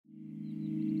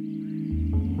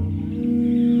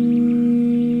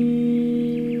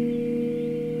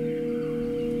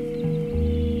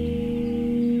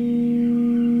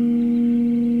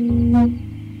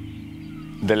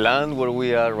The land where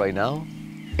we are right now,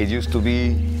 it used to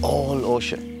be all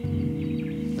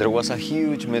ocean. There was a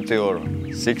huge meteor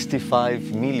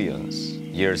 65 million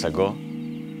years ago.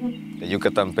 The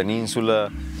Yucatán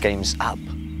Peninsula came up.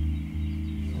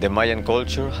 The Mayan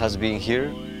culture has been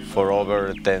here for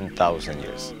over 10,000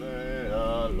 years.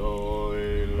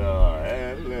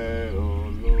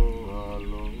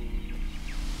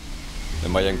 The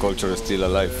Mayan culture is still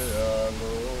alive.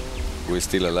 We're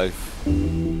still alive.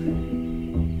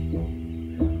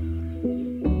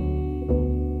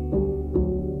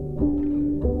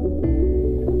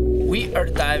 We are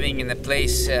diving in a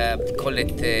place, call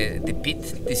it the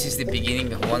Pit. This is the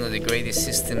beginning of one of the greatest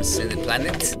systems in the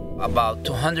planet. About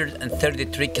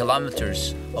 233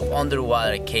 kilometers of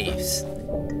underwater caves.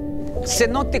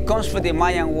 Cenote comes from the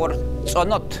Mayan word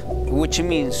tzonot, which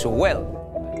means well.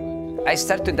 I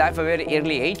started to dive at a very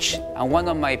early age, and one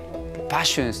of my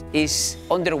passions is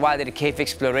underwater cave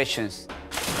explorations.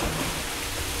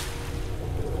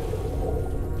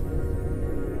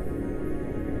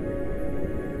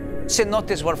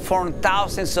 Cenotes were formed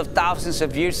thousands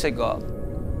of years ago.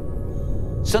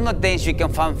 Some of them you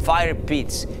can find fire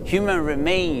pits, human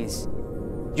remains.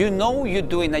 You know you're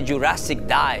doing a Jurassic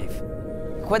dive.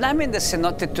 When I'm in the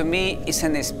cenote, to me, it's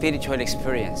an spiritual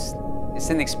experience. It's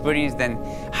an experience that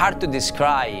hard to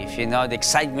describe, you know, the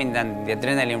excitement and the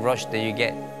adrenaline rush that you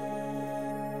get.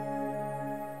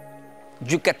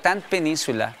 Yucatán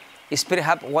Peninsula is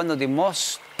perhaps one of the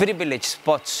most privileged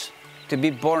spots to be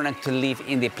born and to live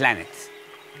in the planet.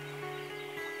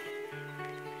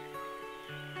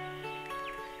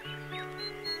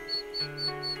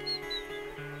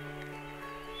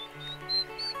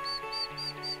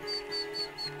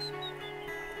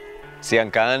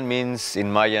 Siankaan means in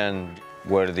Mayan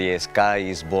where the sky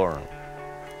is born,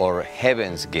 or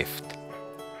heaven's gift.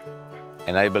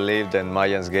 And I believe that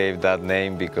Mayans gave that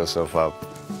name because of a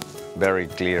very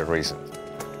clear reason.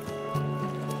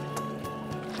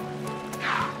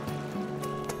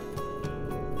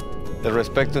 The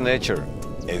respect to nature,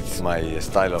 it's my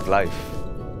style of life.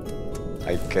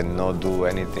 I cannot do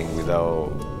anything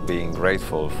without being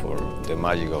grateful for the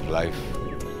magic of life.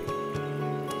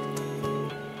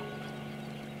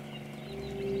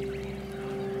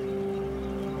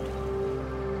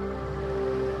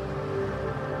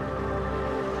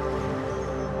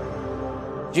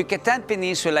 Yucatán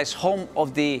Peninsula is home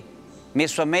of the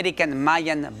Mesoamerican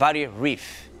Mayan Barrier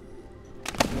Reef.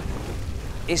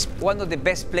 It's one of the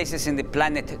best places in the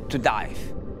planet to dive.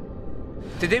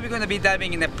 Today we're going to be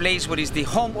diving in a place where is the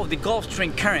home of the Gulf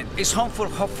Stream current. It's home for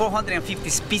 450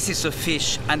 species of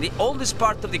fish, and the oldest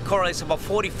part of the coral is about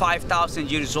 45,000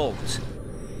 years old.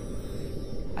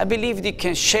 I believe you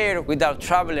can share with our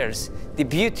travelers the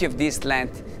beauty of this land,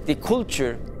 the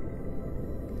culture.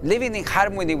 Living in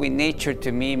harmony with nature,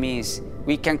 to me, means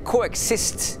we can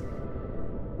coexist.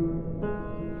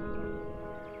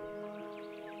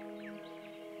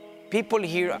 People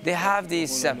here, they have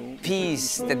this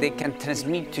peace that they can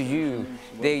transmit to you.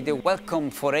 They welcome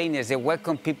foreigners, they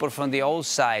welcome people from the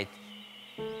outside.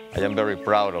 I am very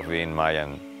proud of being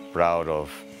Mayan, proud of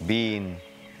being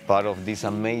part of this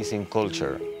amazing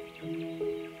culture.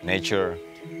 Nature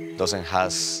doesn't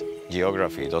have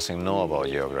geography, doesn't know about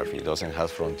geography, doesn't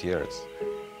have frontiers.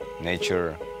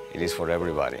 Nature, it is for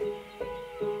everybody.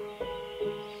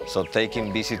 So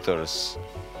taking visitors,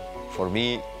 for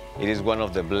me, it is one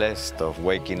of the blessed of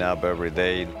waking up every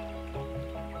day.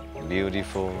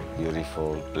 Beautiful,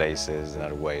 beautiful places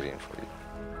are waiting for you.